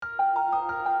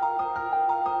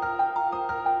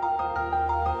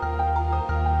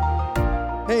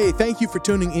Hey, thank you for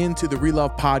tuning in to the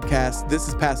Relove Podcast. This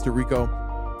is Pastor Rico.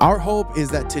 Our hope is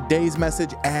that today's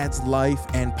message adds life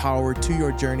and power to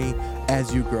your journey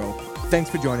as you grow. Thanks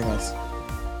for joining us.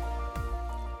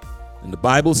 And the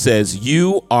Bible says,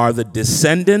 you are the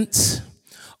descendants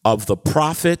of the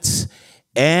prophets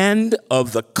and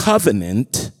of the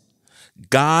covenant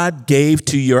God gave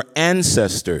to your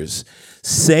ancestors,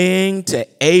 saying to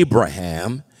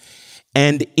Abraham,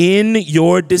 and in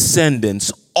your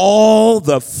descendants all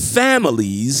the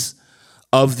families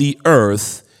of the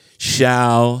earth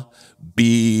shall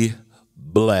be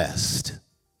blessed.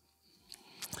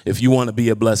 If you want to be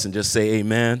a blessing, just say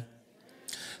amen.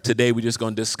 Today, we're just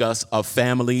going to discuss a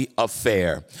family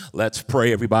affair. Let's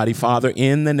pray, everybody. Father,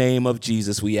 in the name of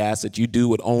Jesus, we ask that you do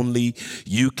what only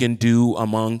you can do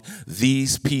among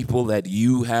these people that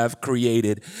you have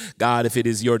created. God, if it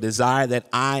is your desire that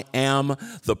I am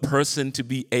the person to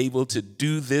be able to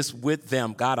do this with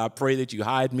them, God, I pray that you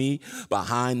hide me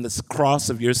behind the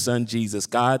cross of your son, Jesus.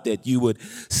 God, that you would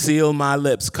seal my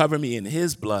lips, cover me in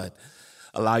his blood.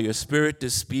 Allow your spirit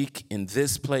to speak in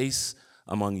this place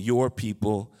among your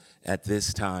people at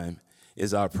this time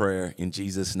is our prayer in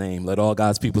Jesus' name. Let all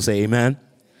God's people say amen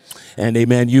and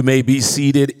amen. You may be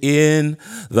seated in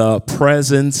the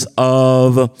presence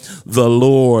of the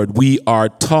Lord. We are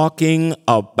talking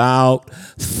about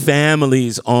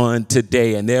families on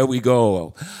today, and there we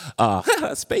go.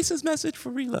 Space's message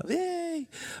for Relove. Yay!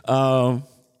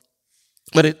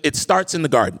 But it starts in the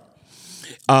garden.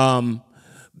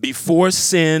 Before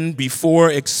sin, before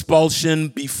expulsion,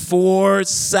 before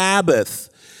Sabbath,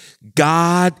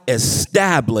 God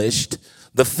established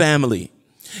the family.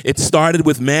 It started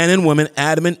with man and woman,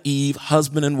 Adam and Eve,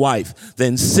 husband and wife.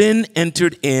 Then sin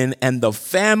entered in, and the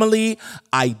family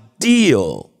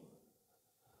ideal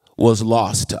was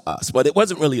lost to us. But it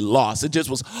wasn't really lost. It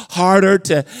just was harder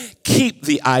to keep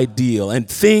the ideal, and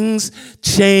things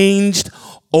changed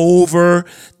over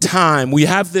time. We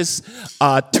have this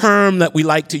term that we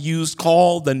like to use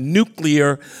called the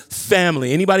nuclear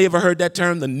family. Anybody ever heard that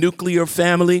term, the nuclear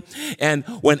family? And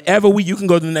whenever you can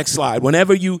go to the next slide.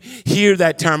 Whenever you hear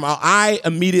that term, I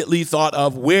immediately thought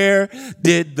of, where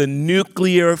did the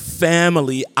nuclear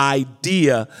family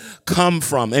idea come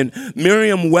from? And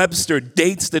Merriam-Webster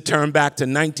dates the term back to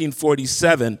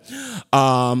 1947.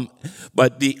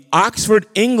 But the Oxford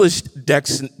English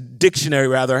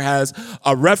Dictionary has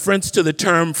a reference to the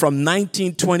term from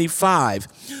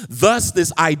 1925. Thus,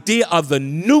 this idea of the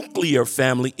nuclear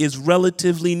family is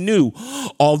relatively new.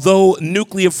 Although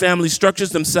nuclear family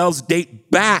structures themselves date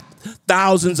back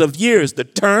thousands of years, the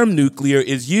term nuclear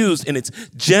is used in its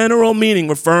general meaning,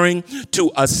 referring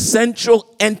to a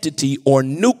central entity or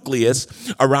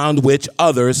nucleus around which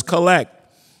others collect.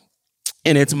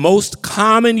 In its most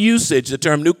common usage, the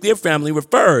term nuclear family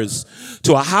refers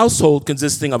to a household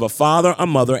consisting of a father, a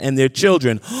mother, and their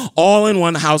children, all in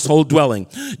one household dwelling.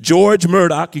 George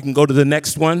Murdoch, you can go to the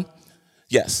next one.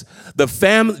 Yes.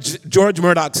 George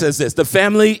Murdoch says this: the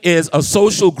family is a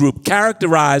social group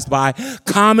characterized by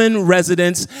common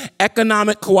residence,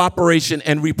 economic cooperation,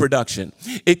 and reproduction.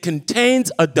 It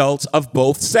contains adults of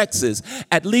both sexes.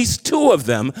 At least two of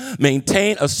them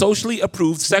maintain a socially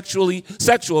approved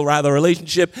sexual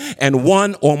relationship, and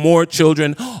one or more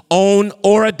children owned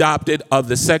or adopted of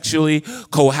the sexually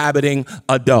cohabiting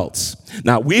adults.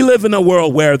 Now, we live in a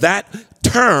world where that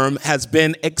term has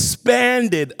been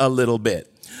expanded a little bit.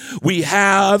 We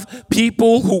have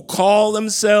people who call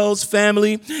themselves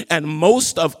family, and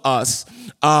most of us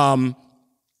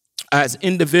as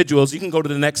individuals, you can go to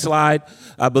the next slide,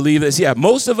 I believe this. Yeah,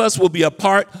 most of us will be a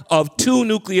part of two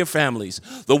nuclear families,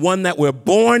 the one that we're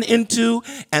born into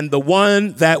and the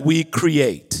one that we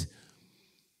create.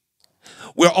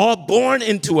 We're all born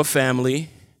into a family,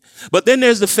 but then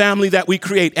there's the family that we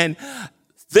create, and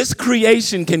this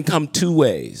creation can come two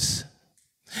ways.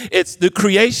 It's the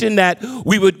creation that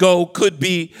we would go could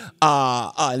be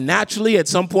naturally at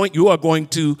some point. You are going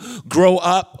to grow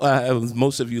up.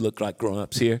 Most of you look like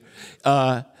grown-ups here.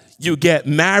 You get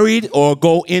married or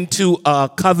go into a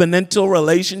covenantal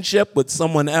relationship with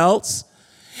someone else.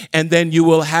 And then you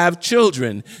will have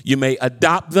children. You may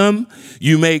adopt them.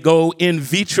 You may go in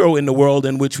vitro in the world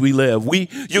in which we live.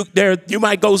 You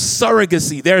might go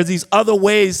surrogacy. There are these other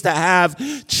ways to have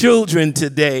children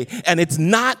today. And it's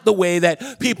not the way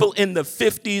that people in the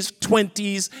 50s,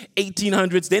 20s,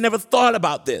 1800s, they never thought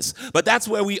about this. But that's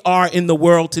where we are in the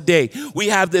world today. We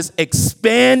have this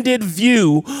expanded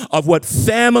view of what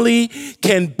family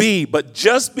can be. But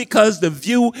just because the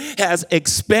view has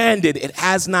expanded, it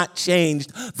has not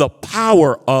changed the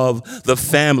power of the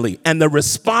family and the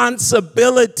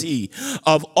responsibility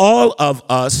of all of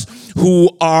us who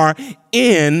are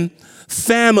in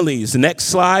families. Next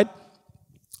slide.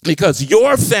 Because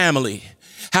your family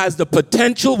has the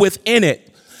potential within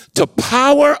it to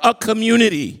power a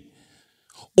community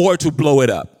or to blow it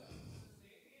up.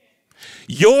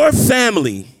 Your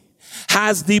family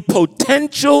has the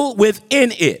potential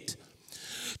within it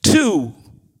to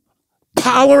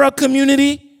power a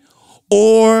community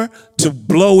or to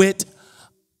blow it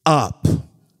up.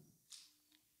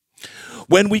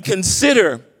 When we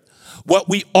consider what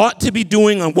we ought to be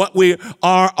doing and what we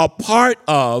are a part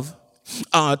of,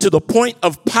 to the point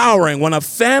of powering, when a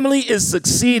family is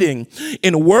succeeding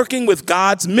in working with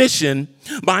God's mission,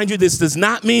 mind you, this does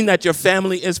not mean that your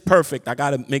family is perfect. I got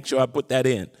to make sure I put that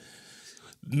in.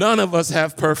 None of us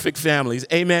have perfect families.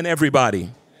 Amen, everybody.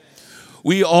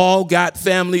 We all got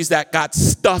families that got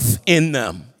stuff in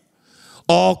them.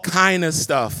 All kind of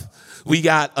stuff. We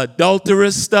got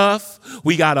adulterous stuff.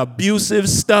 We got abusive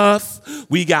stuff.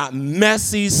 We got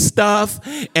messy stuff.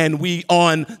 And we,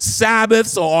 on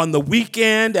Sabbaths or on the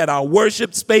weekend at our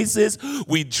worship spaces,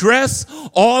 we dress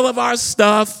all of our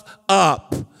stuff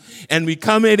up. And we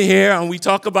come in here and we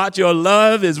talk about your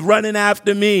love is running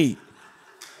after me.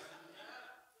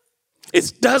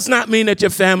 It does not mean that your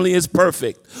family is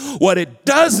perfect. What it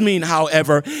does mean,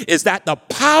 however, is that the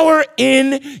power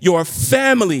in your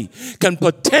family can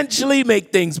potentially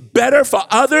make things better for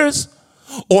others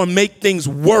or make things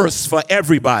worse for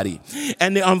everybody.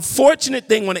 And the unfortunate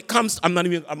thing when it comes, I'm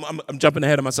jumping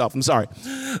ahead of myself. I'm sorry.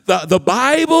 The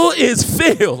Bible is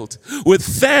filled with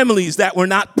families that were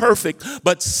not perfect,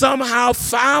 but somehow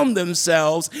found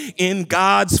themselves in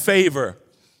God's favor.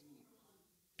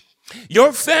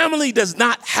 Your family does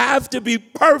not have to be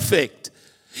perfect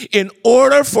in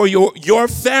order for your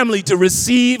family to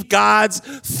receive God's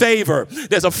favor.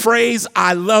 There's a phrase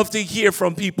I love to hear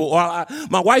from people.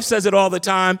 My wife says it all the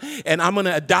time, and I'm going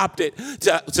to adopt it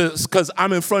because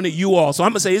I'm in front of you all. So I'm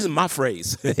going to say, this is my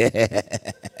phrase. The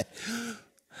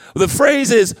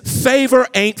phrase is, favor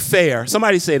ain't fair.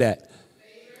 Somebody say that.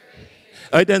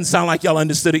 It doesn't sound like y'all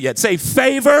understood it yet. Say,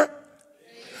 favor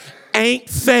ain't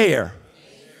fair.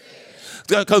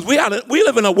 Because we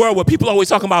live in a world where people are always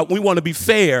talking about we want to be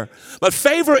fair. But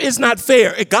favor is not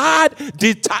fair. God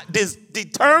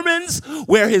determines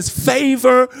where his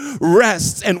favor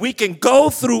rests. And we can go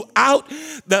throughout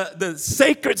the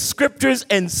sacred scriptures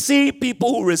and see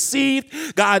people who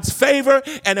received God's favor.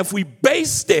 And if we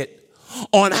based it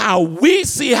on how we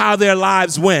see how their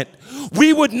lives went,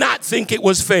 we would not think it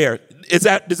was fair. Does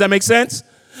that make sense?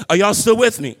 Are y'all still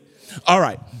with me? All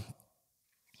right.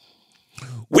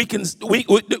 I'm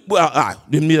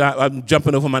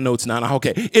jumping over my notes now.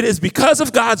 Okay. It is because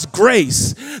of God's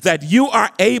grace that you are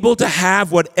able to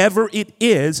have whatever it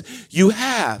is you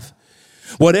have.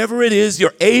 Whatever it is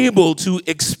you're able to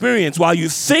experience while you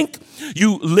think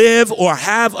you live or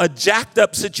have a jacked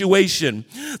up situation.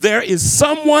 There is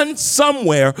someone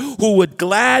somewhere who would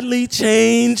gladly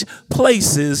change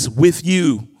places with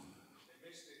you.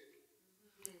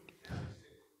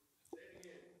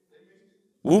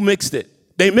 Who mixed it?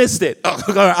 They missed it.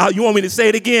 Oh, you want me to say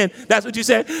it again? That's what you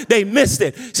said? They missed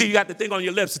it. See, you got the thing on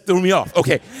your lips that threw me off.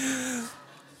 Okay.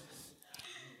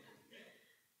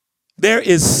 There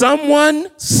is someone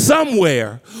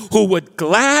somewhere who would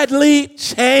gladly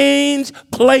change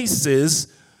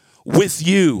places with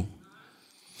you.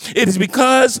 It is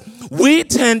because we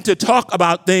tend to talk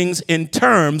about things in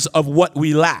terms of what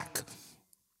we lack.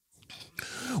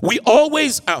 Shouldn't we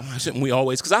always,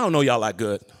 because I don't know y'all that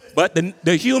good. But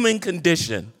the human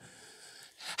condition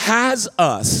has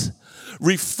us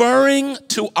referring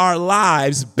to our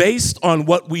lives based on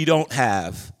what we don't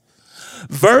have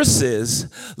versus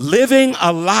living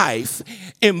a life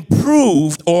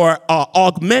improved or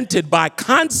augmented by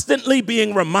constantly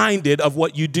being reminded of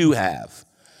what you do have.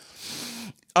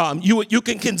 You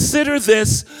can consider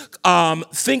this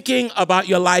thinking about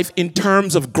your life in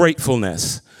terms of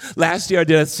gratefulness. Last year, I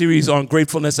did a series on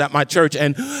gratefulness at my church,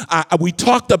 and we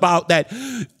talked about that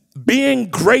being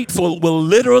grateful will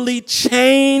literally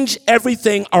change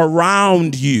everything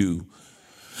around you.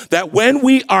 That when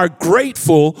we are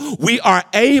grateful, we are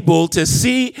able to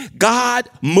see God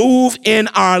move in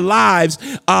our lives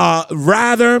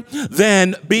rather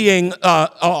than being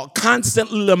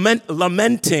constantly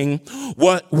lamenting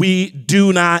what we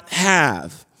do not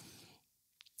have.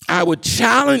 I would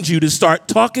challenge you to start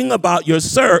talking about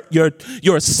yourself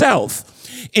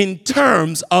in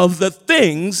terms of the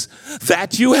things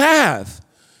that you have.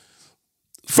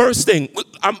 First thing,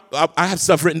 I have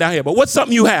stuff written down here, but what's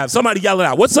something you have? Somebody yell it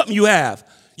out. What's something you have?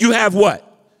 You have what?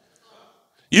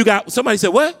 Somebody said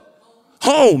what?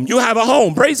 Home. You have a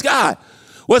home. Praise God.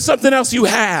 What's something else you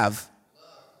have?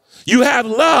 You have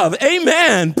love.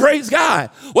 Amen. Praise God.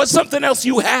 What's something else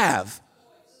you have?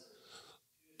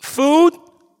 Food.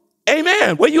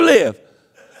 Amen. Where you live?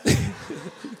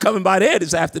 Coming by there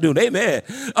this afternoon. Amen.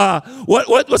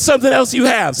 What's something else you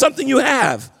have? Something you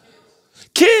have.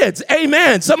 Kids.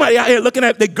 Amen. Somebody out here looking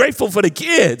at, they're grateful for the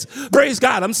kids. Praise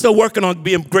God. I'm still working on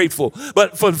being grateful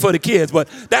but for the kids, but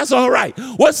that's all right.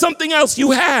 What's something else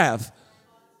you have?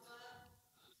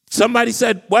 Somebody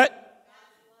said what?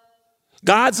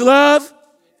 God's love.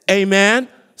 Amen.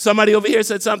 Somebody over here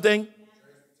said something.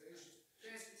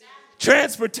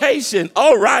 Transportation.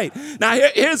 All right. Now,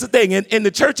 here's the thing. In the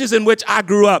churches in which I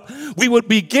grew up, we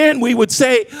would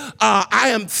say, I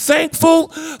am thankful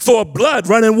for blood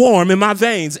running warm in my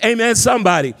veins. Amen,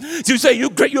 somebody. So you say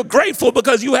you're grateful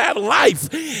because you have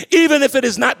life, even if it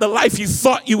is not the life you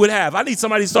thought you would have. I need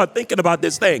somebody to start thinking about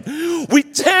this thing. We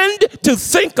tend to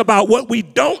think about what we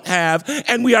don't have,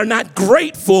 and we are not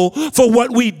grateful for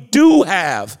what we do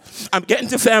have. I'm getting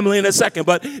to family in a second,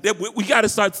 but we got to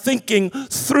start thinking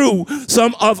through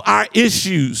some of our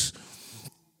issues.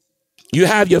 You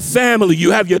have your family,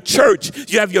 you have your church,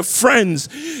 you have your friends,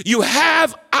 you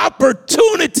have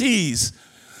opportunities.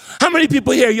 How many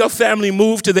people here, your family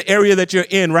moved to the area that you're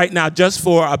in right now just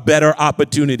for a better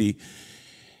opportunity?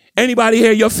 Anybody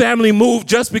here, your family moved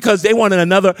just because they wanted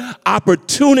another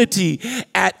opportunity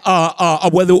at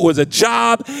whether it was a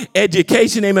job,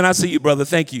 education? Amen. I see you, brother.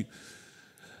 Thank you.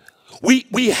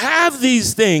 We have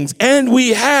these things, and we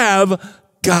have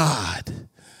God.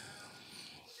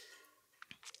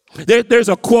 There's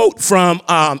a quote from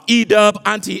E-Dub,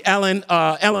 Auntie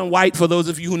Ellen White, for those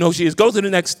of you who know she is. Go to the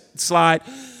next slide.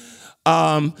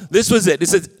 This was it. It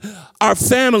says, our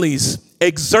families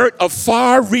exert a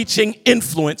far-reaching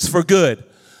influence for good.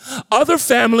 Other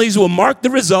families will mark the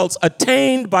results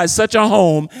attained by such a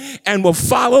home and will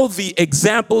follow the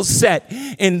examples set,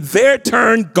 in their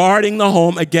turn guarding the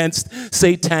home against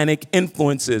satanic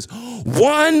influences.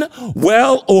 One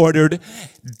well-ordered,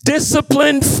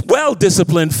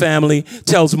 well-disciplined family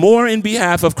tells more in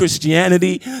behalf of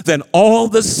Christianity than all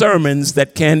the sermons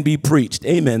that can be preached.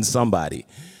 Amen, somebody.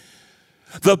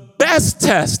 The best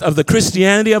test of the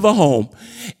Christianity of a home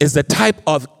is the type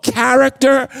of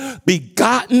character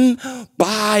begotten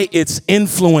by its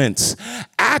influence.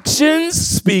 Actions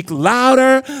speak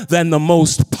louder than the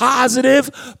most positive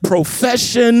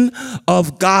profession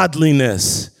of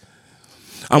godliness.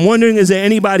 I'm wondering, is there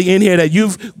anybody in here that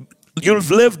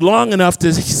you've lived long enough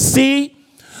to see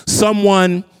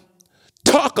someone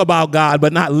talk about God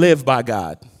but not live by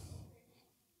God?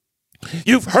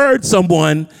 You've heard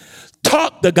someone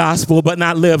talk the gospel but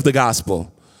not live the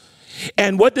gospel.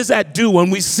 And what does that do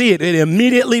when we see it? It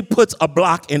immediately puts a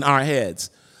block in our heads.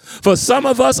 For some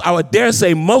of us, I would dare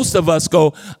say most of us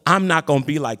go, I'm not going to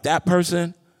be like that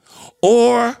person,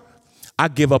 or I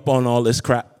give up on all this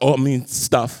crap.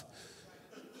 Stuff.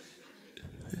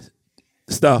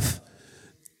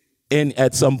 And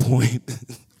at some point,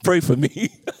 pray for me.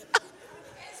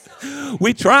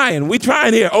 we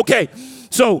trying here. Okay.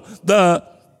 So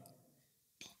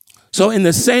in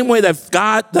the same way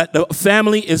that the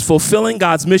family is fulfilling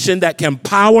God's mission that can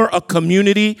power a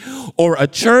community or a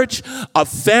church, a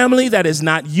family that is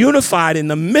not unified in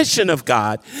the mission of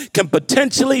God can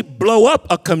potentially blow up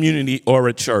a community or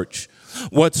a church.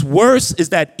 What's worse is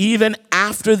that even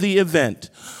after the event,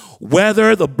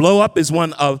 whether the blow up is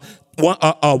a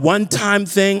one-time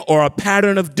thing or a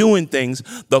pattern of doing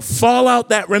things, the fallout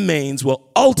that remains will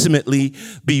ultimately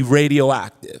be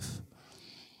radioactive.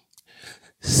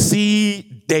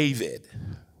 See David,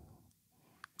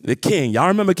 the king. Y'all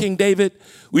remember King David?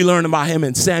 We learned about him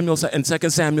in 2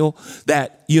 Samuel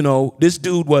that, this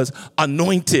dude was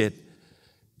anointed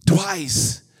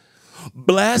twice,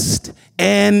 blessed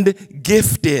and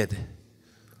gifted.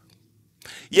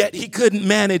 Yet he couldn't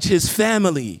manage his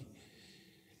family.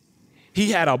 He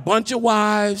had a bunch of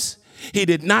wives. He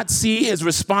did not see his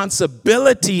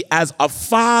responsibility as a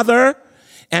father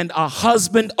and a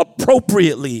husband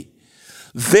appropriately.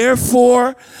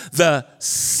 Therefore, the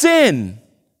sin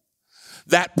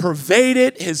that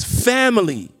pervaded his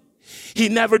family, he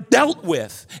never dealt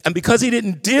with. And because he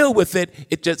didn't deal with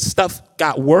it, stuff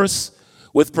got worse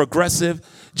with progressive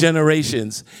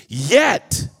generations.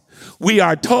 Yet, we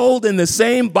are told in the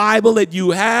same Bible that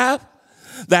you have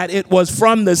that it was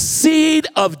from the seed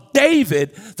of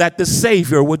David that the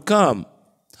Savior would come.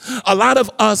 A lot of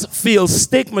us feel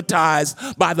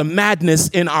stigmatized by the madness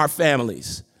in our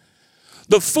families,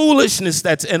 the foolishness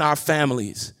that's in our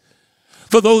families.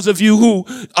 For those of you who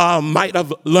might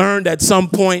have learned at some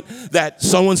point that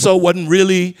so-and-so wasn't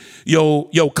really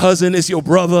your cousin, is your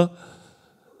brother.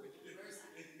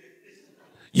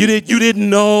 You didn't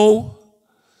know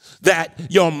that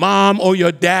your mom or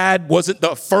your dad wasn't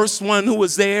the first one who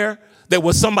was there. There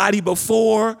was somebody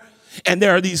before. And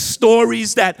there are these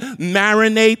stories that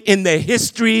marinate in the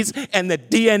histories and the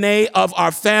DNA of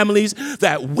our families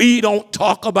that we don't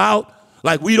talk about.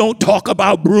 Like we don't talk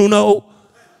about Bruno.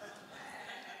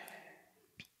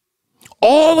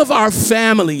 All of our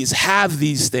families have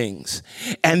these things,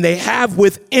 and they have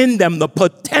within them the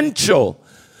potential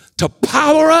to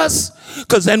power us,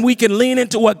 because then we can lean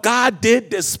into what God did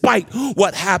despite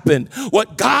what happened.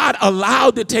 What God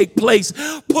allowed to take place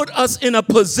put us in a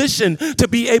position to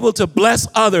be able to bless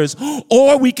others.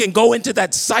 Or we can go into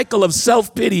that cycle of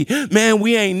self-pity. Man,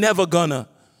 we ain't never gonna.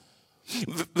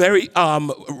 Very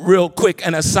real quick,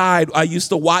 an aside, I used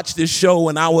to watch this show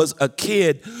when I was a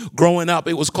kid growing up.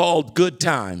 It was called Good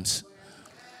Times.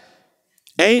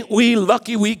 Ain't we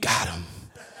lucky we got them?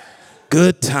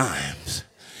 Good Times.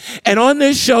 And on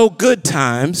this show, Good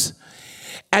Times,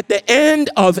 at the end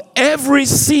of every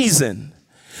season,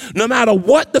 no matter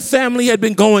what the family had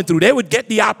been going through, they would get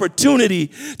the opportunity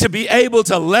to be able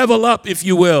to level up, if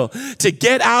you will, to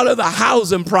get out of the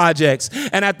housing projects.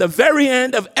 And at the very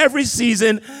end of every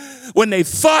season, when they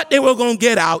thought they were going to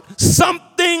get out,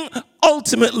 something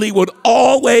ultimately would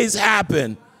always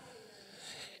happen.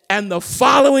 And the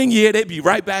following year, they'd be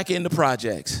right back in the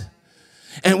projects.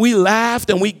 And we laughed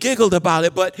and we giggled about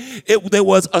it, but there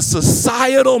was a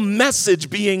societal message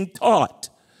being taught.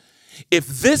 If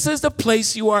this is the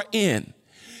place you are in,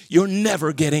 you're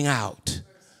never getting out.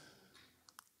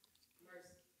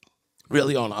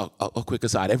 Really, on a quick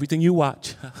aside, everything you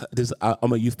watch,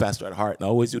 I'm a youth pastor at heart, and I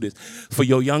always do this. For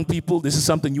your young people, this is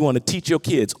something you want to teach your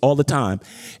kids all the time.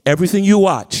 Everything you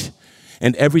watch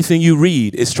and everything you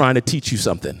read is trying to teach you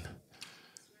something.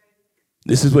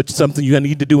 This is something you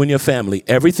need to do in your family.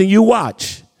 Everything you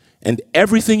watch and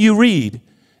everything you read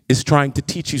is trying to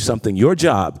teach you something. Your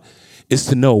job is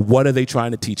to know, what are they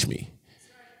trying to teach me?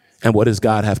 And what does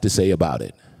God have to say about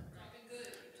it?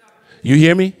 You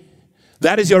hear me?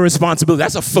 That is your responsibility.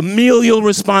 That's a familial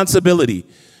responsibility.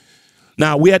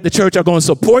 Now, we at the church are going to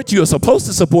support you, are supposed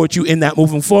to support you in that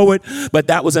moving forward, but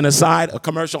that was an aside, a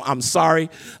commercial. I'm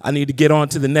sorry. I need to get on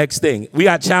to the next thing. We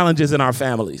got challenges in our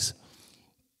families.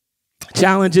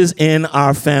 Challenges in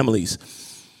our families.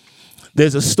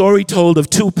 There's a story told of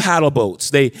two paddle boats.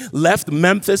 They left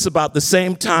Memphis about the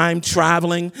same time,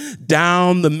 traveling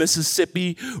down the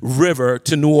Mississippi River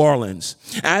to New Orleans.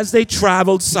 As they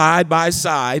traveled side by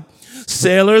side,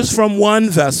 sailors from one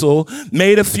vessel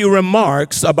made a few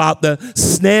remarks about the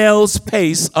snail's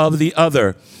pace of the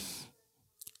other.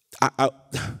 I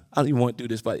don't even want to do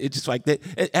this, but it's just like that.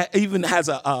 It even has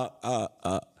an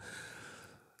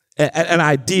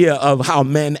idea of how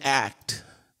men act.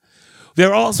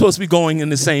 They're all supposed to be going in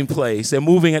the same place. They're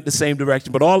moving at the same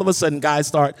direction. But all of a sudden, guys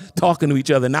start talking to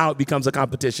each other. Now it becomes a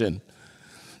competition.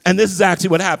 And this is actually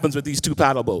what happens with these two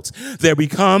paddle boats. There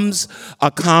becomes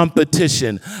a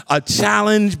competition. A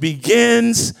challenge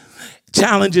begins.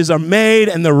 Challenges are made,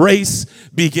 and the race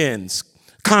begins.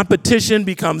 Competition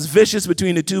becomes vicious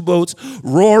between the two boats,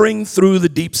 roaring through the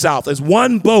deep south. As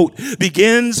one boat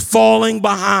begins falling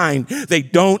behind, they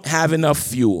don't have enough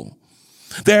fuel.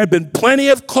 There had been plenty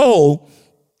of coal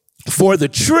for the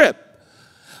trip,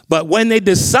 but when they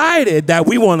decided that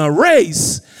we want to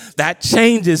race, that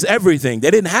changes everything. They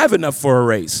didn't have enough for a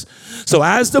race. So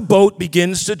as the boat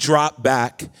begins to drop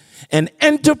back, an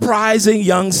enterprising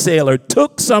young sailor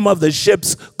took some of the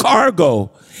ship's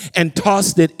cargo and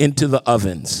tossed it into the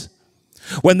ovens.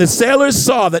 When the sailors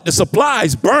saw that the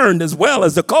supplies burned as well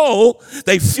as the coal,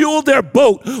 they fueled their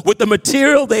boat with the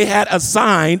material they had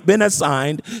been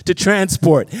assigned to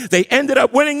transport. They ended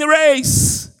up winning the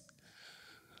race,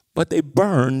 but they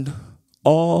burned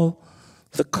all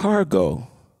the cargo.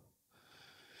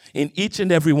 In each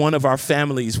and every one of our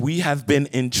families, we have been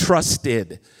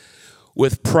entrusted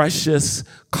with precious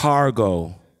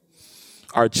cargo.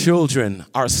 Our children,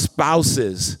 our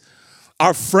spouses,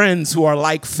 our friends who are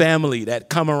like family that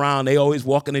come around, they always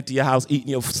walking into your house eating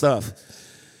your stuff.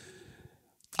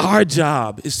 Our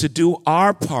job is to do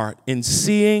our part in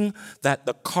seeing that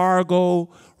the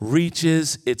cargo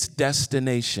reaches its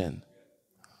destination.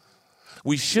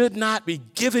 We should not be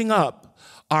giving up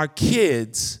our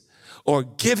kids or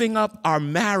giving up our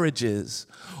marriages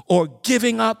or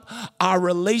giving up our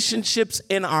relationships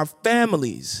in our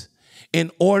families in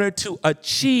order to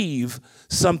achieve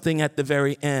something at the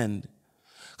very end.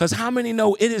 Because how many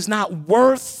know it is not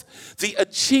worth the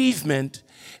achievement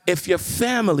if your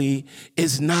family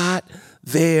is not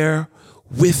there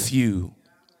with you?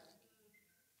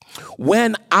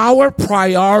 When our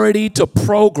priority to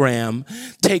program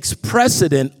takes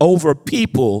precedent over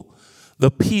people,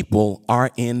 the people are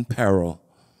in peril.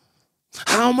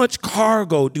 How much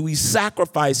cargo do we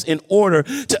sacrifice in order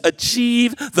to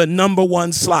achieve the number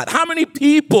one slot? How many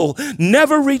people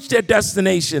never reach their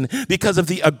destination because of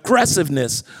the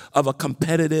aggressiveness of a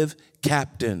competitive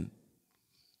captain?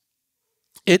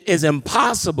 It is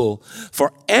impossible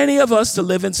for any of us to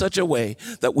live in such a way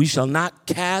that we shall not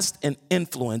cast an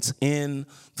influence in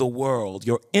the world.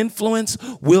 Your influence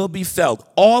will be felt.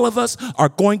 All of us are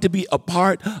going to be a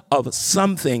part of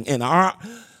something, and our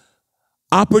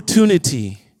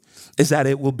opportunity is that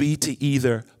it will be to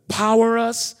either power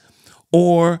us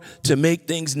or to make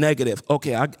things negative.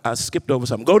 Okay, I skipped over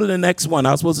something. Go to the next one.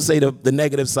 I was supposed to say the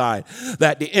negative side.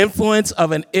 That the influence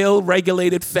of an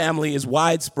ill-regulated family is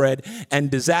widespread and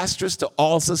disastrous to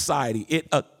all society. It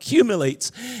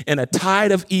accumulates in a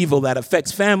tide of evil that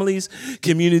affects families,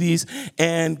 communities,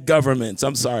 and governments.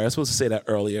 I'm sorry, I was supposed to say that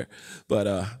earlier. But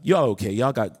y'all okay.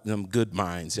 Y'all got them good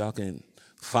minds. Y'all can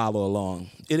follow along.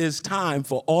 It is time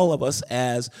for all of us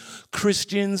as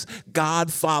Christians,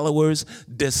 God followers,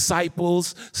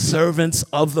 disciples, servants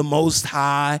of the Most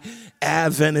High,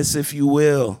 Adventists, if you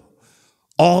will.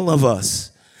 All of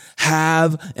us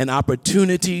have an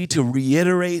opportunity to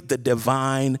reiterate the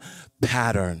divine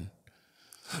pattern.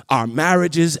 Our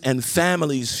marriages and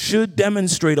families should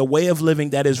demonstrate a way of living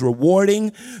that is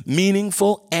rewarding,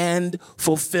 meaningful, and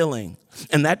fulfilling.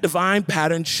 And that divine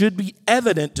pattern should be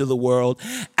evident to the world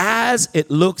as it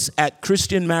looks at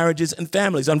Christian marriages and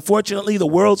families. Unfortunately, the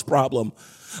world's problem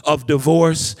of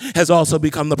divorce has also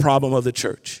become the problem of the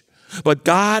church. But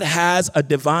God has a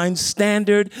divine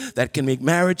standard that can make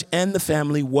marriage and the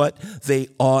family what they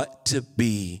ought to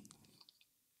be.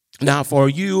 Now, for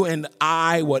you and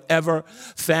I, whatever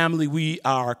family we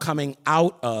are coming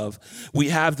out of, we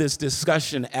have this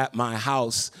discussion at my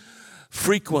house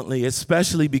frequently,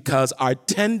 especially because our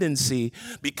tendency,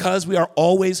 because we are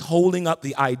always holding up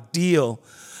the ideal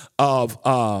of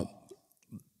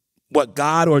what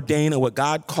God ordained or what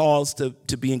God calls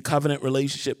to be in covenant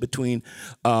relationship between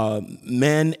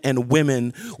men and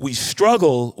women, we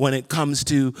struggle when it comes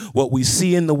to what we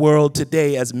see in the world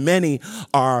today, as many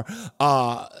are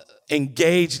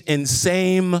engaged in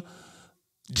same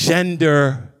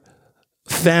gender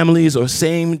families or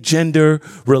same gender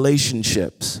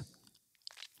relationships.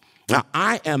 Now,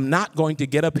 I am not going to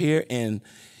get up here and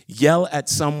yell at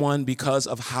someone because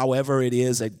of however it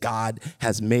is that God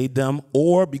has made them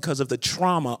or because of the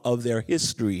trauma of their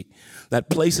history that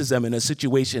places them in a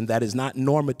situation that is not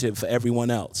normative for everyone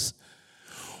else.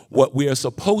 What we are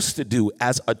supposed to do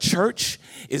as a church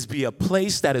is be a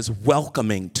place that is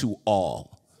welcoming to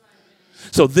all.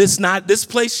 So this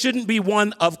place shouldn't be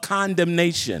one of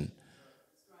condemnation.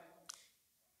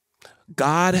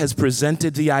 God has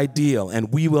presented the ideal,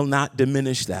 and we will not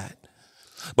diminish that.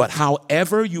 But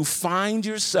however you find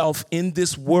yourself in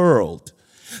this world,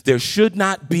 there should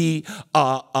not be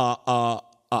a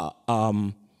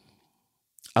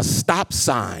stop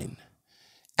sign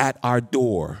at our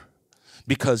door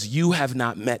because you have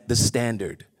not met the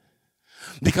standard.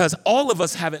 Because all of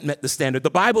us haven't met the standard. The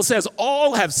Bible says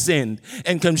all have sinned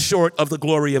and come short of the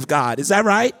glory of God. Is that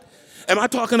right? Am I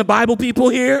talking to Bible people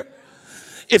here?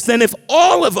 If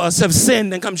all of us have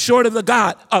sinned and come short of the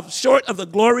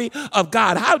glory of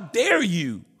God, how dare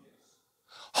you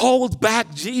hold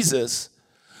back Jesus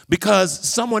because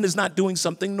someone is not doing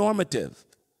something normative?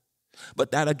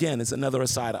 But that, again, is another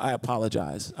aside. I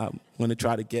apologize. I'm going to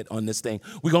try to get on this thing.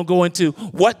 We're going to go into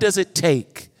what does it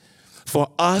take for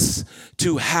us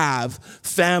to have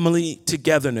family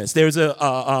togetherness. There's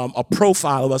a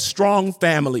profile of a strong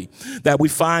family that we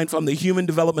find from the Human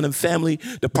Development and Family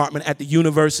Department at the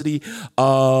University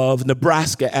of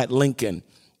Nebraska at Lincoln.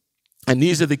 And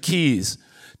these are the keys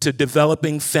to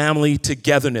developing family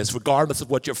togetherness, regardless of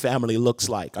what your family looks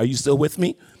like. Are you still with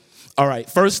me? All right,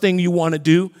 first thing you want to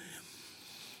do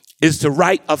is to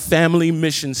write a family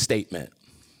mission statement.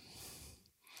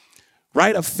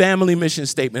 Write a family mission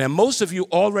statement. And most of you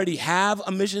already have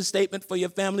a mission statement for your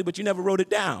family, but you never wrote it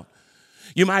down.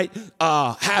 You might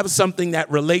have something that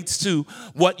relates to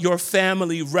what your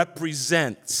family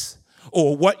represents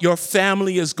or what your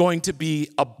family is going to be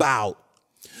about.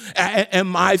 And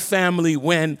my family,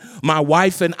 when my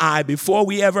wife and I, before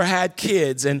we ever had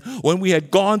kids, and when we had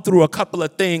gone through a couple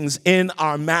of things in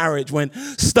our marriage, when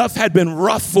stuff had been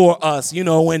rough for us,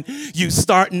 when you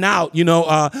starting out,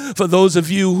 for those of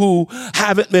you who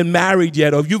haven't been married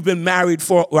yet, or if you've been married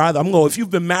if you've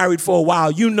been married for a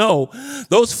while,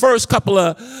 those first couple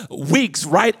of weeks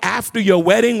right after your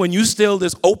wedding, when you still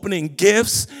just opening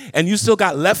gifts and you still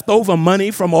got leftover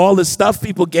money from all the stuff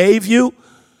people gave you,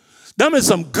 them are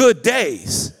some good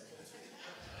days.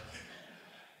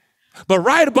 But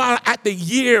right about at the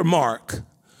year mark,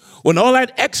 When all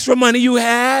that extra money you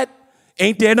had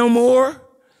ain't there no more,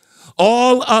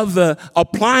 all of the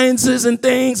appliances and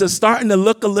things are starting to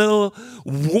look a little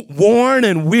worn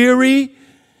and weary,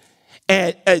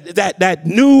 and that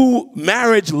new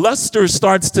marriage luster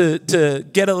starts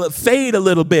to fade a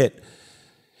little bit.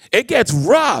 It gets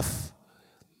rough.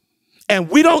 And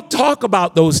we don't talk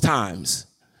about those times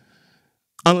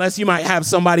unless you might have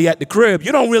somebody at the crib.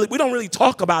 We don't really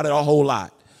talk about it a whole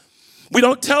lot. We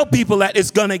don't tell people that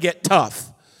it's going to get tough,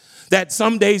 that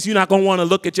some days you're not going to want to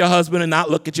look at your husband and not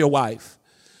look at your wife.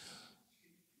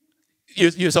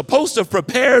 You're supposed to have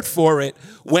prepared for it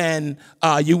when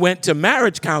you went to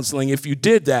marriage counseling, if you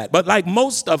did that. But like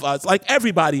most of us, like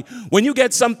everybody, when you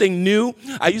get something new,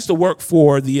 I used to work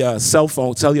for the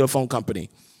cellular phone company.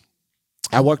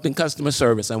 I worked in customer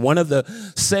service, and one of the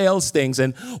sales things,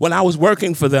 and when I was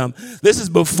working for them, this is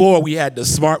before we had the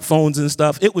smartphones and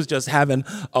stuff. It was just having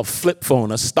a flip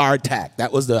phone, a StarTAC.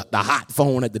 That was the hot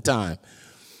phone at the time.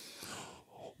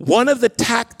 One of the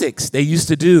tactics they used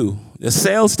to do, the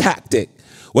sales tactic,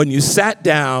 when you sat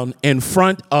down in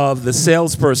front of the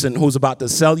salesperson who's about to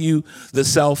sell you the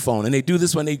cell phone, and they do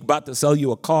this when they're about to sell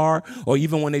you a car or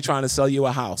even when they're trying to sell you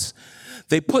a house,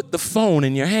 they put the phone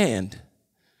in your hand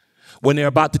when they're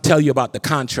about to tell you about the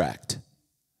contract.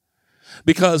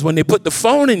 Because when they put the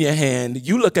phone in your hand,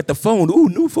 you look at the phone, ooh,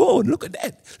 new phone, look at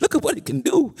that. Look at what it can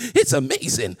do. It's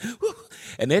amazing.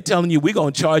 And they're telling you, we're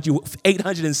going to charge you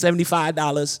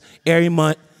 $875 every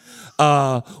month.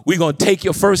 We're going to take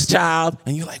your first child.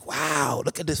 And you're like, wow,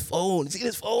 look at this phone. See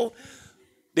this phone?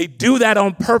 They do that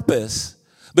on purpose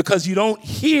because you don't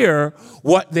hear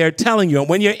what they're telling you. And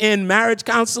when you're in marriage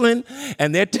counseling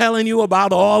and they're telling you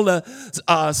about all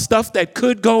the stuff that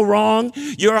could go wrong,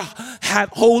 you're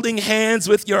holding hands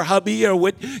with your hubby or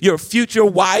with your future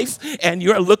wife, and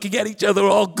you're looking at each other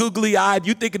all googly-eyed.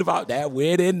 You're thinking about that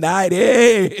wedding night.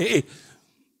 Hey.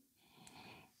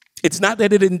 It's not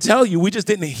that they didn't tell you. We just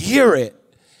didn't hear it.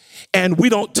 And we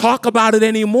don't talk about it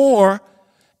anymore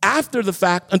after the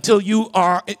fact until you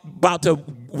are about to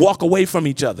walk away from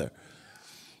each other.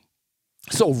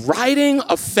 So writing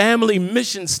a family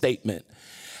mission statement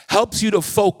helps you to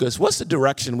focus. What's the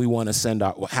direction we want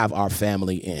to have our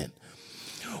family in?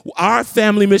 Our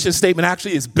family mission statement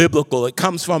actually is biblical. It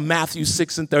comes from Matthew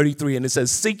 6:33, and it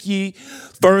says, "Seek ye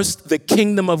first the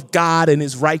kingdom of God and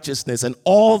his righteousness, and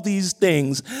all these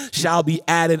things shall be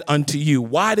added unto you."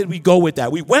 Why did we go with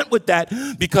that? We went with that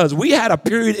because we had a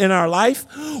period in our life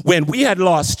when we had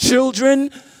lost children.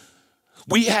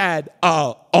 We had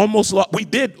almost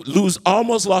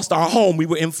lost our home. We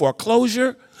were in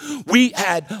foreclosure. We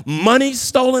had money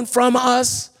stolen from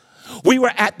us. We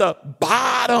were at the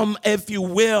bottom, if you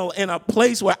will, in a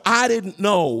place where I didn't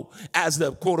know, as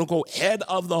the quote-unquote head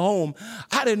of the home,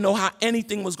 I didn't know how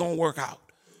anything was going to work out.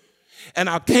 And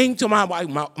I came to my wife.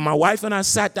 My wife and I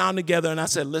sat down together, and I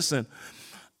said, listen,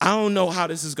 I don't know how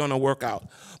this is going to work out,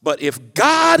 but if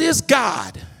God is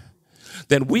God,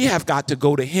 then we have got to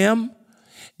go to him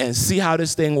and see how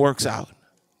this thing works out.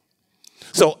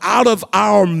 So out of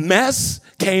our mess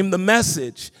came the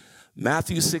message.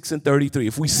 Matthew 6:33.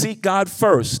 If we seek God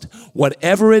first,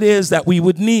 whatever it is that we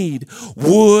would need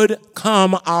would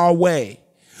come our way.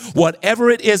 Whatever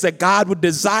it is that God would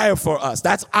desire for us,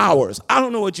 that's ours. I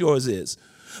don't know what yours is.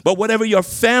 But whatever your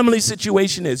family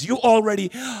situation is, you already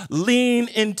lean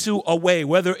into a way,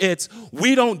 whether it's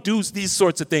we don't do these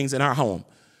sorts of things in our home.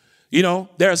 You know,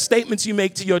 there are statements you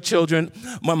make to your children.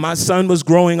 When my son was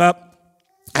growing up,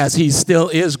 as he still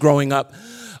is growing up,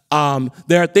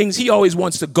 there are things he always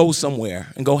wants to go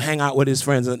somewhere and go hang out with his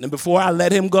friends. And before I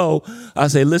let him go, I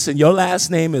say, listen, your last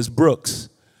name is Brooks.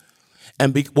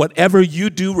 And whatever you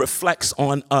do reflects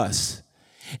on us.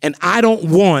 And I don't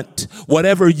want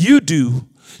whatever you do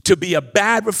to be a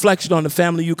bad reflection on the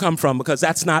family you come from, because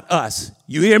that's not us.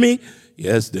 You hear me?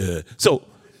 Yes, Dad. So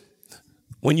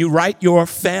when you write your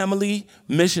family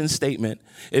mission statement,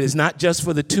 it is not just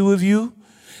for the two of you,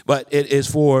 but it is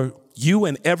for you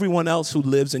and everyone else who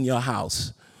lives in your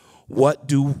house. What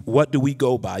do we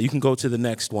go by? You can go to the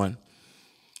next one.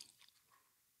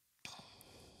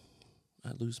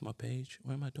 I lose my page.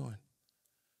 What am I doing?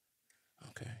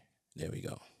 Okay, there we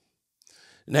go.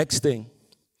 Next thing,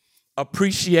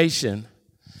 appreciation,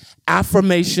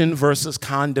 affirmation versus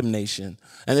condemnation.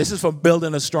 And this is for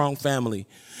building a strong family.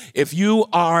 If you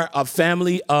are a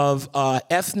family of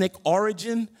ethnic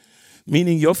origin,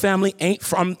 meaning your family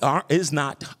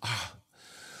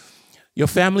your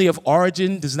family of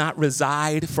origin does not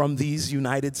reside from these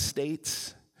United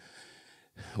States.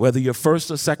 Whether you're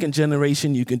first or second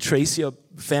generation, you can trace your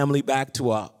family back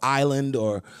to an island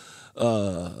or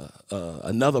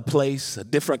another place, a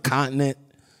different continent.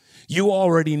 You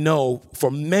already know, for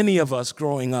many of us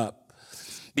growing up,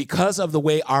 because of the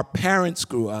way our parents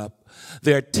grew up,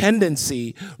 their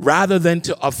tendency, rather than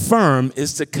to affirm,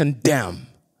 is to condemn.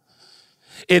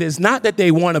 It is not that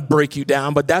they want to break you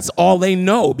down, but that's all they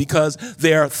know, because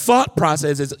their thought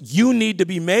process is you need to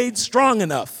be made strong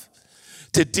enough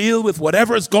to deal with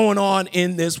whatever is going on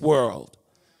in this world.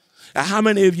 Now, how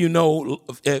many of you know,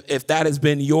 if that has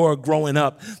been your growing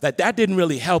up, that didn't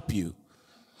really help you?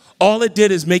 All it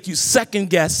did is make you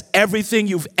second guess everything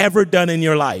you've ever done in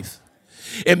your life.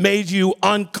 It made you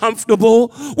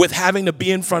uncomfortable with having to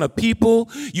be in front of people.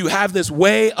 You have this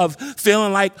way of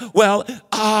feeling like, well,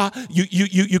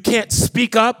 you can't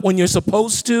speak up when you're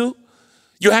supposed to.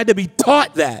 You had to be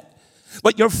taught that.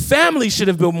 But your family should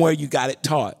have been where you got it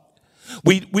taught.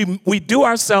 We do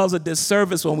ourselves a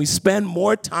disservice when we spend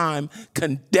more time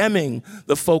condemning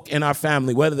the folk in our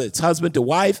family, whether it's husband to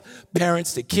wife,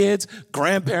 parents to kids,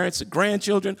 grandparents to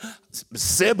grandchildren,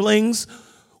 siblings.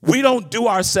 We don't do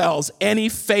ourselves any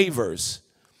favors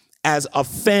as a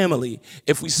family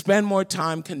if we spend more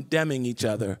time condemning each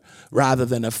other rather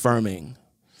than affirming.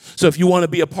 So if you want to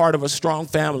be a part of a strong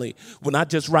family, we'll not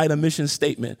just write a mission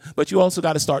statement, but you also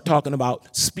got to start talking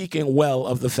about speaking well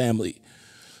of the family.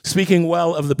 Speaking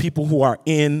well of the people who are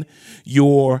in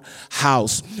your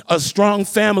house. A strong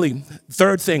family,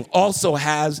 third thing, also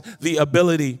has the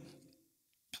ability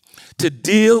to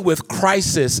deal with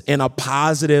crisis in a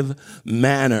positive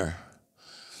manner.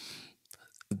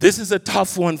 This is a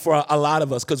tough one for a lot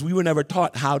of us because we were never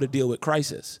taught how to deal with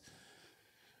crisis.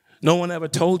 No one ever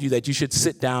told you that you should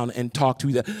sit down and talk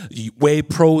to weigh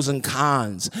pros and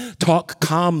cons, talk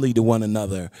calmly to one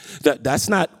another. That's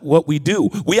not what we do.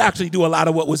 We actually do a lot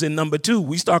of what was in number 2.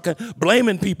 We start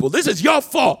blaming people. This is your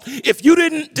fault. If you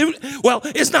didn't do, well,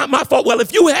 it's not my fault. Well,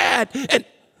 if you had, and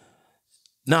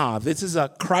nah, this is a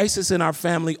crisis in our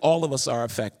family. All of us are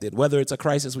affected, whether it's a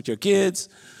crisis with your kids,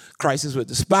 crisis with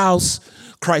the spouse,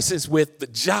 crisis with the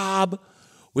job.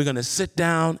 We're going to sit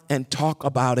down and talk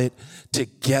about it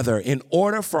together in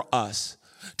order for us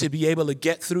to be able to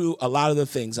get through a lot of the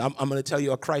things. I'm going to tell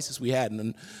you a crisis we had,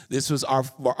 and this was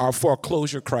our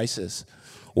foreclosure crisis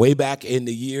way back in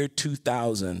the year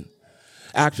 2000.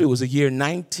 Actually, it was the year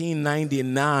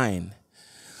 1999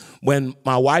 when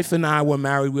my wife and I were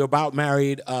married. We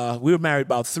were married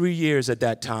about 3 years at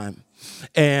that time.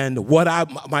 And what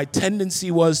my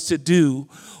tendency was to do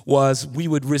was we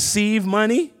would receive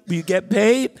money, we get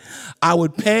paid. I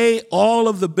would pay all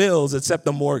of the bills except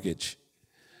the mortgage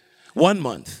 1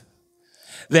 month.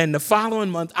 Then the following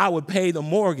month, I would pay the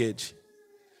mortgage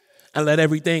and let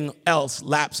everything else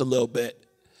lapse a little bit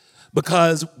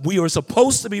because we were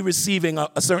supposed to be receiving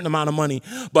a certain amount of money,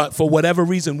 but for whatever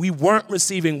reason, we weren't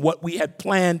receiving what we had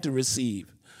planned to receive.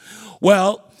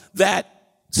 Well, that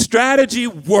strategy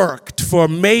worked for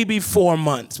maybe 4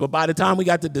 months, but by the time we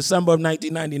got to December of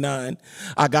 1999,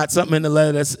 I got something in the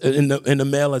letter in the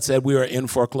mail that said we were in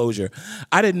foreclosure.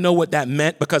 I didn't know what that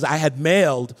meant because I had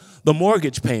mailed the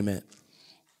mortgage payment,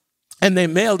 and they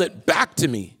mailed it back to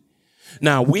me.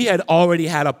 Now, we had already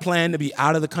had a plan to be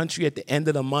out of the country at the end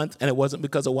of the month, and it wasn't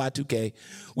because of Y2K.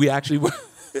 We actually were,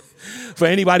 for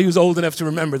anybody who's old enough to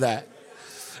remember that.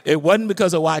 It wasn't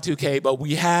because of Y2K, but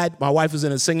my wife was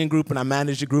in a singing group and I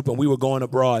managed a group and we were going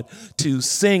abroad to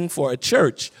sing for a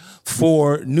church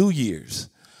for New Year's.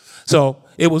 So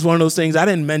it was one of those things, I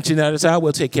didn't mention that. I said,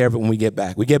 we'll take care of it when we get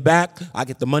back. We get back, I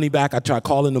get the money back. I try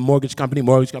calling the mortgage company.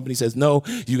 Mortgage company says, no,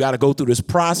 you got to go through this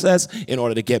process in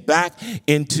order to get back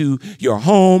into your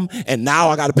home. And now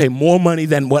I got to pay more money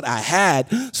than what I had.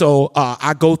 So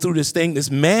I go through this thing.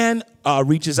 This man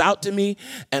reaches out to me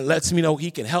and lets me know he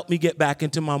can help me get back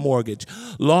into my mortgage.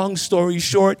 Long story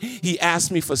short, he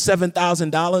asked me for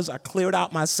 $7,000. I cleared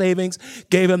out my savings,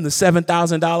 gave him the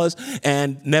 $7,000,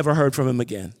 and never heard from him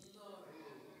again.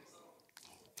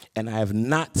 And I have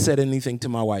not said anything to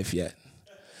my wife yet.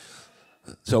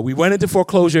 So we went into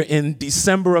foreclosure in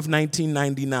December of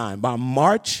 1999. By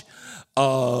March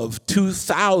of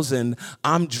 2000,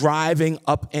 I'm driving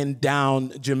up and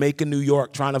down Jamaica, New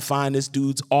York, trying to find this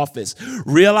dude's office,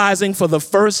 realizing for the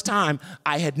first time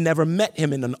I had never met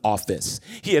him in an office.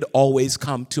 He had always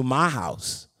come to my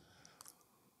house.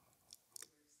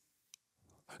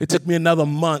 It took me another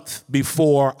month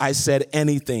before I said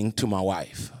anything to my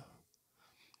wife.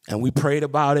 And we prayed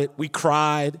about it, we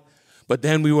cried, but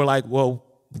then we were like, well,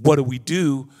 what do we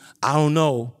do? I don't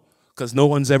know, because no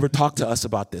one's ever talked to us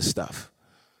about this stuff.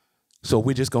 So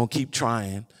we're just going to keep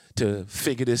trying to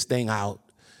figure this thing out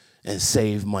and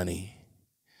save money.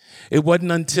 It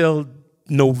wasn't until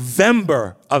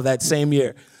November of that same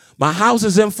year. My house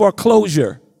is in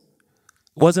foreclosure.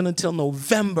 It wasn't until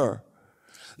November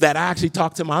that I actually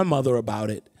talked to my mother about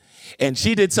it. And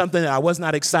she did something that I was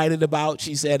not excited about.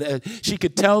 She said she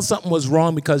could tell something was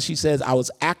wrong because she says I was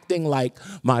acting like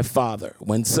my father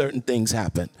when certain things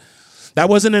happened. That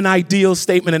wasn't an ideal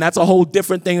statement, and that's a whole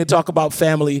different thing to talk about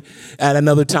family at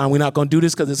another time. We're not going to do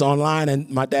this because it's online, and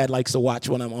my dad likes to watch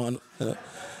when I'm on.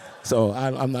 So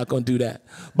I'm not going to do that.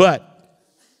 But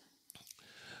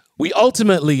we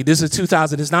ultimately, this is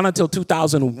 2000, it's not until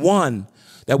 2001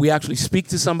 that we actually speak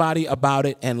to somebody about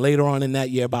it, and later on in that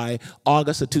year, by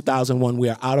August of 2001, we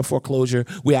are out of foreclosure.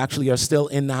 We actually are still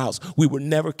in the house. We were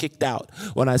never kicked out.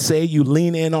 When I say you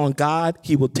lean in on God,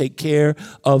 he will take care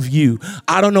of you.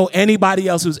 I don't know anybody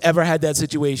else who's ever had that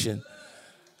situation.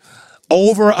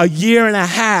 Over a year and a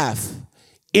half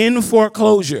in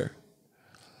foreclosure.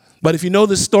 But if you know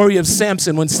the story of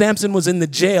Samson, when Samson was in the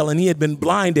jail and he had been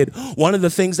blinded, one of the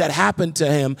things that happened to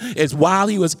him is while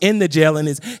he was in the jail and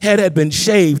his head had been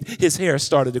shaved, his hair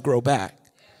started to grow back.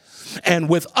 And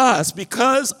with us,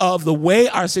 because of the way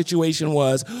our situation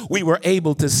was, we were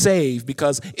able to save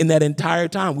because in that entire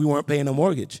time, we weren't paying a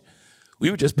mortgage.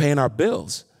 We were just paying our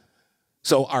bills.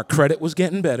 So our credit was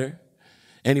getting better.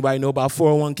 Anybody know about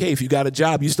 401k? If you got a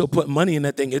job, you still put money in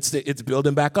that thing. It's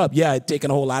building back up. Yeah, it's taken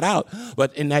a whole lot out,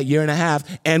 but in that year and a half,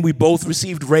 and we both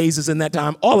received raises in that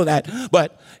time, all of that.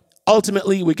 But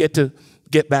ultimately, we get to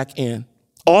get back in.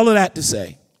 All of that to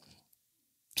say,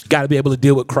 you got to be able to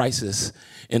deal with crisis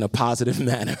in a positive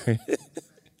manner.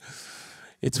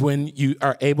 It's when you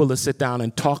are able to sit down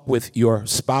and talk with your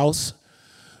spouse,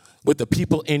 with the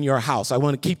people in your house. I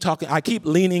want to keep talking. I keep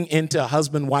leaning into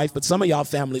husband, wife, but some of y'all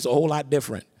families are a whole lot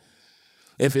different.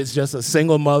 If it's just a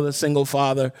single mother, single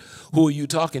father, who are you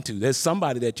talking to? There's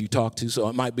somebody that you talk to, so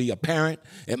it might be a parent,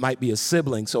 it might be a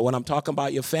sibling. So when I'm talking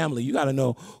about your family, you got to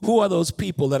know who are those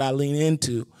people that I lean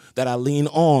into, that I lean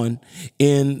on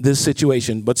in this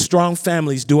situation. But strong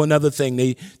families do another thing.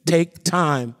 They take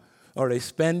time or they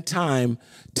spend time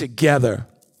together.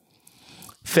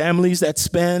 Families that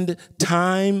spend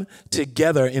time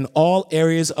together in all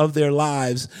areas of their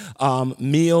lives,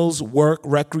 meals, work,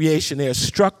 recreation, they have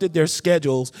structured their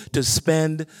schedules to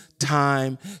spend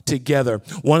time together.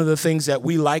 One of the things that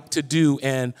we like to do,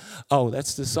 and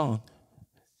that's the song.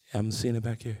 I'm seeing it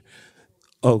back here.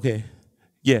 Okay,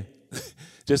 yeah,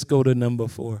 just go to number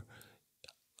 4.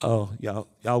 Oh,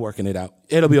 y'all working it out.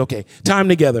 It'll be okay. Time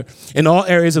together in all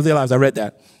areas of their lives. I read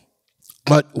that.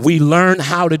 But we learn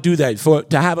how to do that.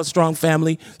 To have a strong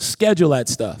family, schedule that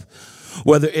stuff.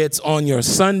 Whether it's on your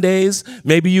Sundays,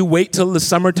 maybe you wait till the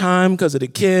summertime because of the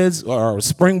kids or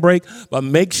spring break, but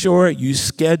make sure you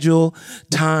schedule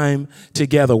time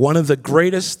together. One of the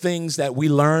greatest things that we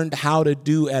learned how to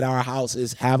do at our house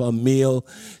is have a meal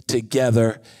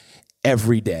together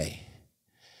every day.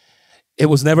 It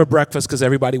was never breakfast because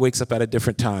everybody wakes up at a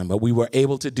different time, but we were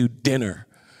able to do dinner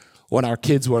when our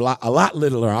kids were a lot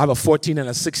littler. I have a 14 and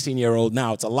a 16-year-old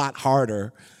now. It's a lot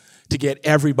harder to get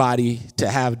everybody to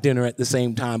have dinner at the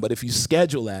same time. But if you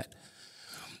schedule that,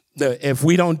 if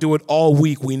we don't do it all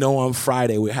week, we know on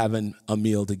Friday we're having a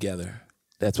meal together.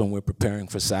 That's when we're preparing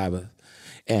for Sabbath.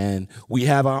 And we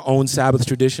have our own Sabbath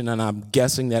tradition, and I'm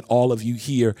guessing that all of you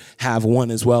here have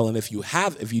one as well. And if you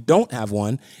don't have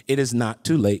one, it is not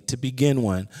too late to begin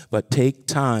one. But take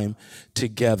time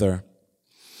together.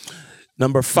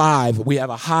 Number 5, we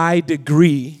have a high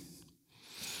degree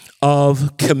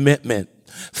of commitment.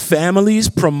 Families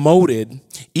promoted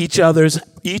each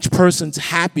person's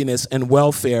happiness and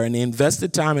welfare, and they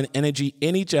invested time and energy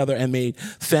in each other and made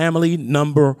family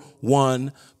number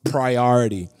 1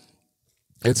 priority.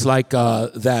 It's like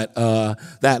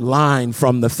that line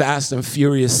from the Fast and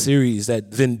Furious series that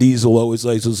Vin Diesel always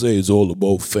likes to say, it's all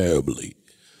about family.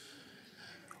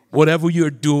 Whatever you're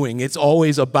doing, it's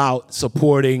always about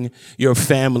supporting your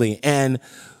family. And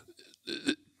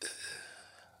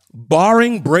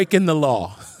barring breaking the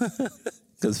law,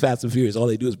 because Fast and Furious, all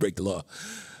they do is break the law.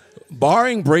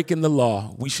 Barring breaking the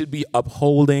law, we should be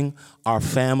upholding our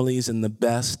families in the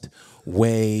best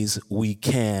ways we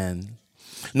can.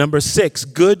 Number 6,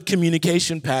 good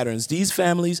communication patterns. These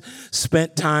families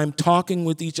spent time talking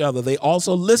with each other. They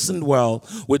also listened well,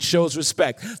 which shows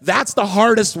respect. That's the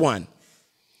hardest one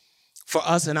for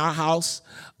us in our house.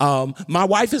 My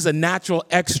wife is a natural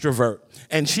extrovert,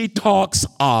 and she talks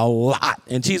a lot,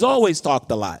 and she's always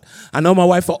talked a lot. I know my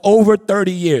wife for over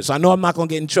 30 years, so I know I'm not going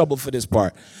to get in trouble for this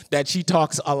part, that she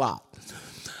talks a lot.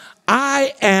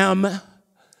 I am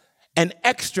an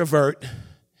extrovert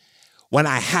when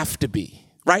I have to be.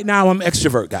 Right now, I'm an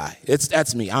extrovert guy.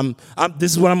 That's me.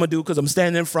 This is what I'm going to do because I'm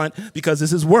standing in front because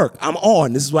this is work. I'm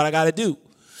on. This is what I got to do.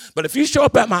 But if you show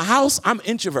up at my house, I'm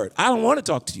introvert. I don't want to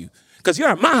talk to you because you're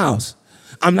at my house.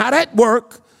 I'm not at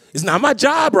work. It's not my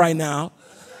job right now.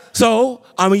 So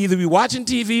I'm either be watching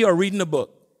TV or reading a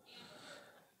book.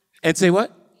 And say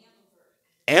what?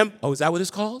 Oh, is that what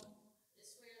it's called?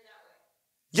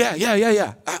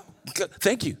 Yeah.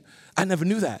 Thank you. I never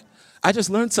knew that. I just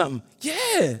learned something.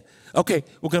 Yeah. Okay,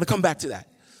 we're going to come back to that.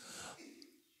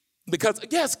 Because,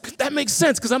 yes, that makes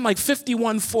sense, because I'm like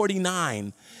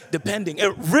 51-49, depending.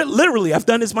 Literally, I've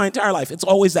done this my entire life. It's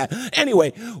always that.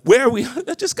 Anyway,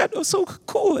 that just got so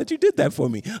cool that you did that for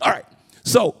me. All right,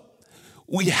 so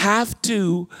we have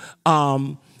to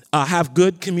have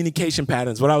good communication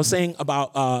patterns. What I was saying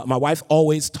about my wife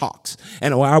always talks,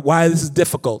 and why this is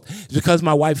difficult is because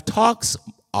my wife talks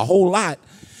a whole lot.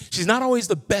 She's not always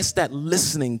the best at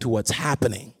listening to what's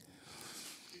happening.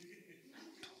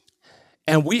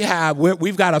 And we've got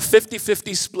a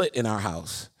 50-50 split in our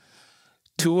house.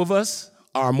 Two of us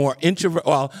are more introverted.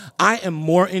 Well, I am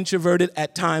more introverted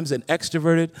at times than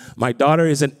extroverted. My daughter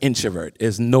is an introvert.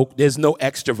 There's no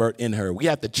extrovert in her. We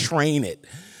have to train it.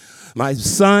 My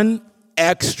son,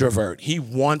 extrovert. He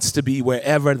wants to be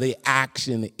wherever the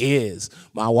action is.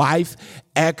 My wife,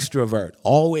 extrovert.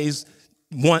 Always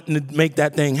wanting to make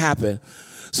that thing happen.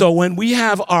 So when we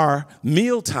have our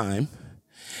mealtime,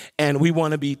 and we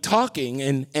want to be talking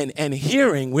and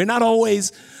hearing, we're not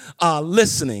always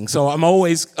listening. So I'm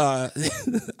always,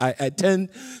 I tend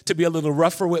to be a little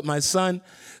rougher with my son.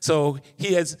 So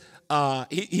he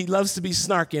loves to be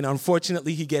snarky, and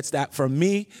unfortunately he gets that from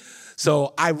me.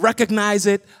 So I recognize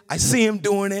it, I see him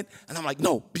doing it, and I'm like,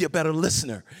 no, be a better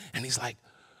listener. And he's like,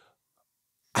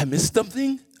 I missed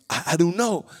something? I don't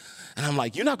know. And I'm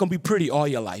like, you're not going to be pretty all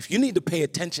your life. You need to pay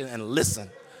attention and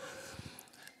listen.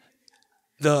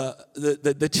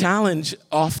 The challenge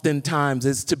oftentimes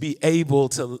is to be able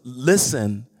to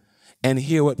listen and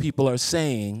hear what people are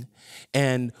saying.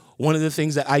 And one of the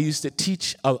things that I used to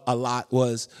teach a lot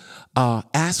was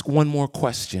ask one more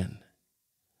question.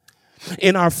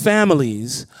 In our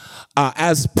families,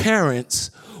 as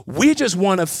parents, we just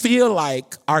want to feel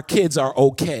like our kids are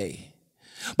okay.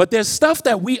 But there's stuff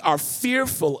that we are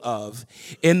fearful of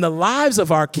in the lives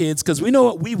of our kids because we know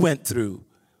what we went through.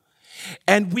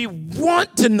 And we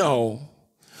want to know,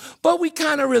 but we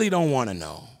kind of really don't want to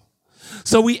know.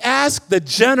 So we ask the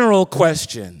general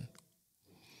question,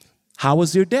 how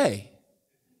was your day?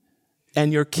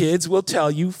 And your kids will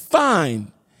tell you,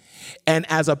 fine. And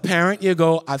as a parent, you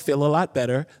go, I feel a lot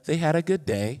better. They had a good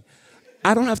day.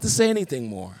 I don't have to say anything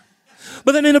more.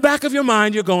 But then in the back of your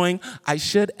mind, you're going, I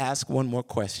should ask one more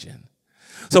question.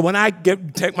 So when I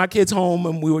take my kids home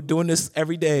and we were doing this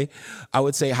every day, I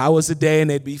would say, how was the day? And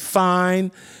they'd be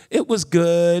fine. It was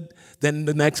good. Then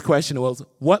the next question was,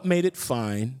 what made it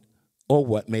fine or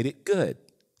what made it good?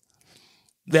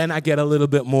 Then I get a little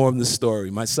bit more of the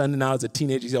story. My son now is a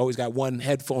teenager. He's always got one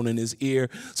headphone in his ear.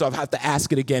 So I have to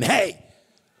ask it again. Hey,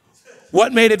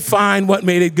 what made it fine? What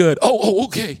made it good? Oh,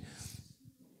 okay.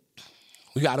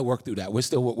 We got to work through that.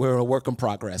 We're a work in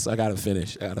progress. I got to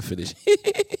finish.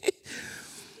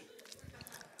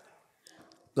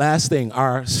 Last thing,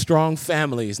 our strong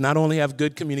families not only have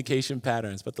good communication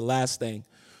patterns, but the last thing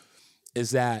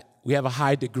is that we have a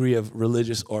high degree of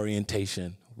religious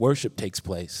orientation. Worship takes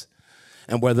place.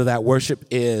 And whether that worship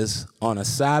is on a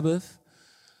Sabbath,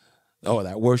 or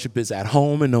that worship is at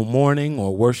home in the morning,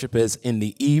 or worship is in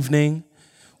the evening,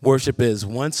 worship is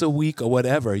once a week or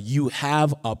whatever, you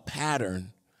have a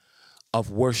pattern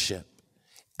of worship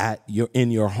in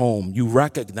your home. You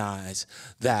recognize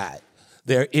that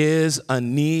there is a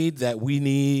need that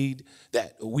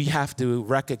we have to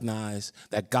recognize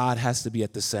that God has to be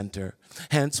at the center.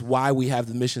 Hence why we have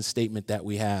the mission statement that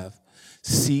we have.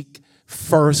 Seek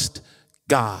first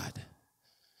God.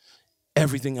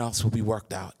 Everything else will be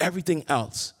worked out. Everything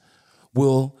else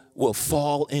will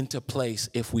fall into place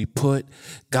if we put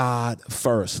God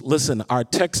first. Listen, our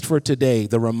text for today,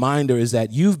 the reminder is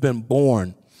that you've been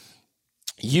born.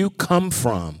 You come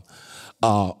from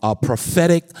a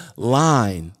prophetic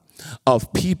line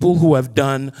of people who have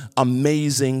done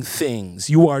amazing things.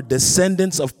 You are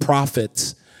descendants of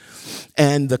prophets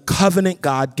and the covenant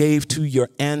God gave to your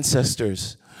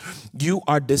ancestors. You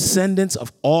are descendants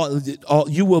of all.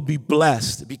 You will be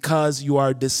blessed because you are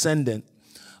a descendant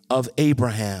of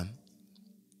Abraham.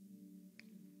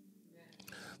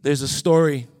 There's a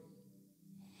story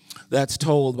that's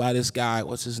told by this guy.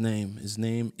 What's his name? His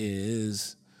name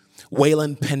is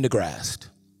Waylon Pendergrast.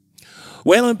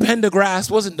 Waylon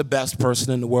Pendergrast wasn't the best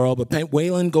person in the world, but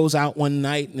Waylon goes out one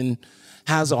night and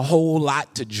has a whole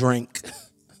lot to drink.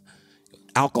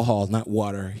 Alcohol, not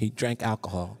water. He drank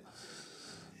alcohol.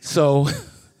 So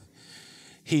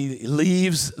he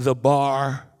leaves the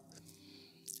bar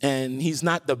And he's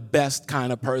not the best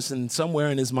kind of person. Somewhere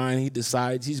in his mind, he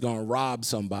decides he's going to rob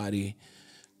somebody.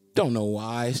 Don't know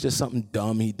why. It's just something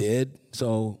dumb he did.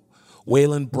 So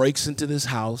Waylon breaks into this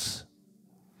house,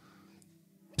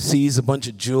 sees a bunch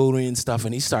of jewelry and stuff,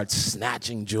 and he starts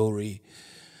snatching jewelry,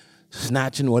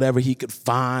 snatching whatever he could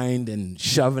find and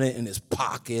shoving it in his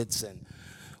pockets and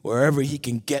wherever he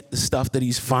can get the stuff that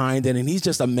he's finding. And he's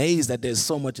just amazed that there's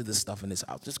so much of this stuff in his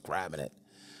house, just grabbing it.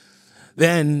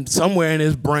 Then somewhere in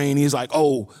his brain, he's like,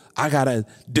 oh, I got to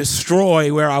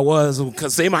destroy where I was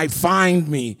because they might find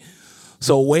me.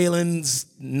 So Waylon's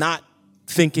not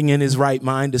thinking in his right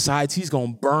mind, decides he's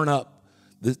going to burn up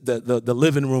the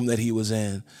living room that he was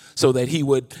in so that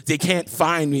they can't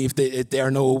find me if there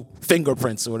are no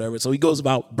fingerprints or whatever. So he goes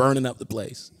about burning up the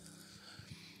place.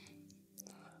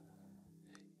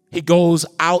 He goes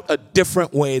out a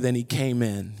different way than he came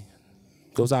in.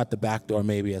 Goes out the back door,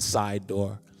 maybe a side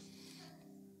door.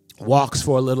 Walks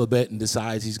for a little bit and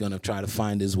decides he's going to try to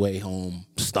find his way home,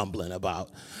 stumbling about,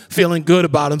 feeling good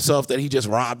about himself that he just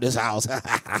robbed his house.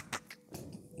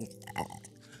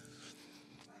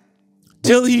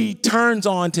 Till he turns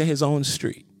onto his own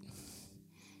street.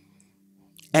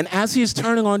 And as he's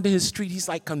turning onto his street, he's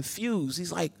like confused.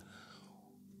 He's like,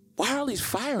 why are all these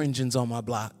fire engines on my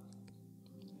block?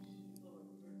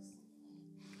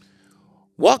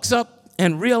 Walks up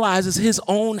and realizes his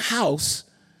own house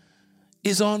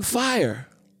is on fire.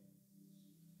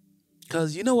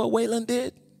 Because you know what Waylon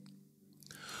did?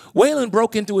 Waylon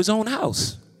broke into his own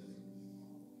house,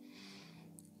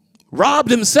 robbed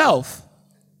himself,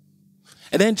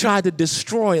 and then tried to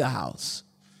destroy the house.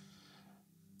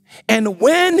 And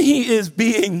when he is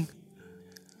being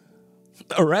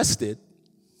arrested,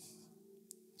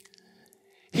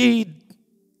 he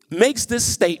makes this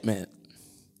statement: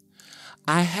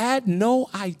 I had no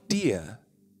idea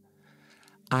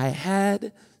I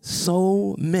had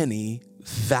so many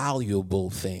valuable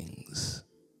things.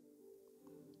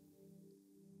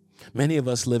 Many of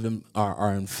us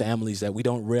are in families that we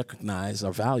don't recognize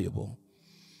are valuable.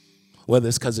 Whether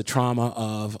it's because of trauma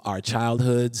of our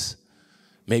childhoods,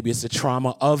 maybe it's the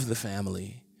trauma of the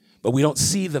family, but we don't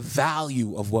see the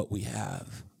value of what we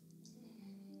have.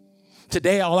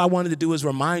 Today, all I wanted to do is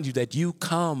remind you that you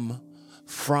come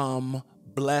from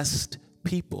blessed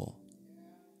people.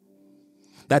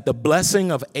 That the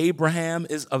blessing of Abraham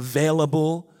is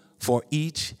available for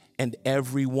each and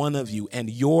every one of you. And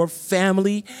your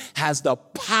family has the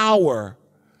power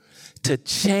to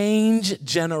change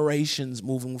generations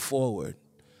moving forward.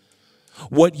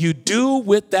 What you do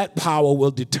with that power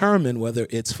will determine whether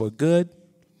it's for good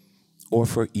or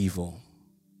for evil.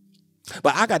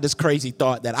 But I got this crazy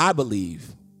thought that I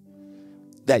believe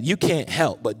that you can't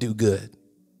help but do good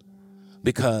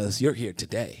because you're here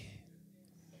today.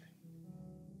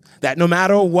 That no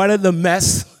matter what are the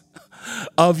mess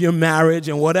of your marriage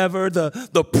and whatever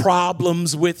the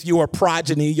problems with your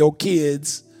progeny, your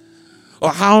kids, or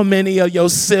how many of your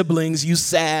siblings you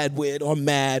sad with or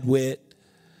mad with,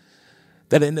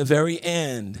 that in the very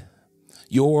end,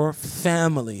 your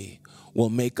family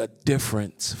will make a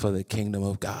difference for the kingdom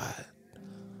of God.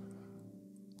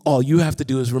 All you have to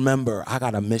do is remember, I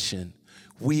got a mission.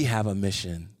 We have a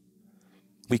mission.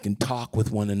 We can talk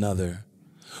with one another.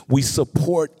 We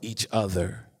support each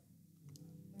other.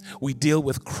 We deal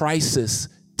with crisis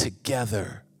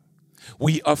together.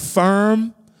 We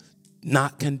affirm,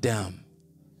 not condemn.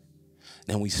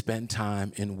 And we spend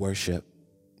time in worship.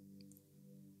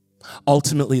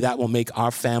 Ultimately, that will make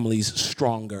our families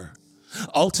stronger.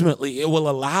 Ultimately, it will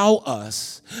allow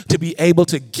us to be able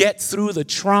to get through the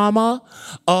trauma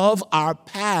of our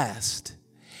past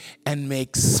and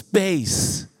make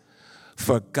space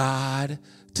for God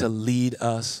to lead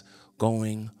us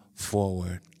going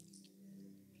forward.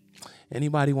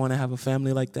 Anybody want to have a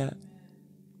family like that?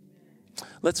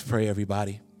 Let's pray,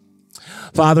 everybody.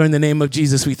 Father, in the name of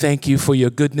Jesus, we thank you for your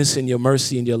goodness and your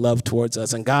mercy and your love towards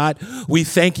us. And God, we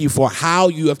thank you for how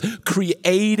you have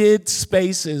created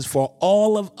spaces for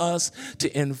all of us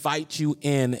to invite you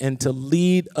in and to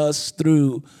lead us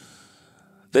through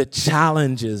the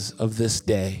challenges of this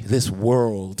day, this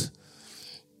world.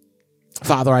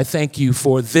 Father, I thank you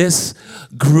for this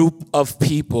group of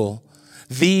people,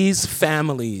 these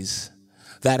families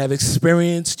that have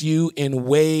experienced you in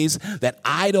ways that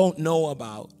I don't know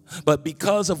about. But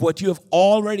because of what you have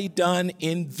already done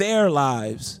in their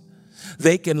lives,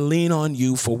 they can lean on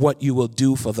you for what you will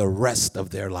do for the rest of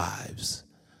their lives.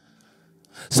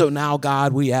 So now,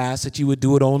 God, we ask that you would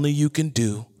do what only you can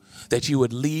do, that you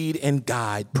would lead and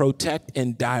guide, protect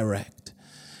and direct,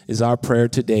 is our prayer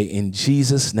today in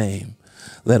Jesus' name.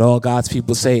 Let all God's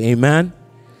people say amen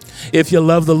If you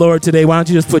love the Lord today, why don't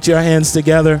you just put your hands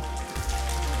together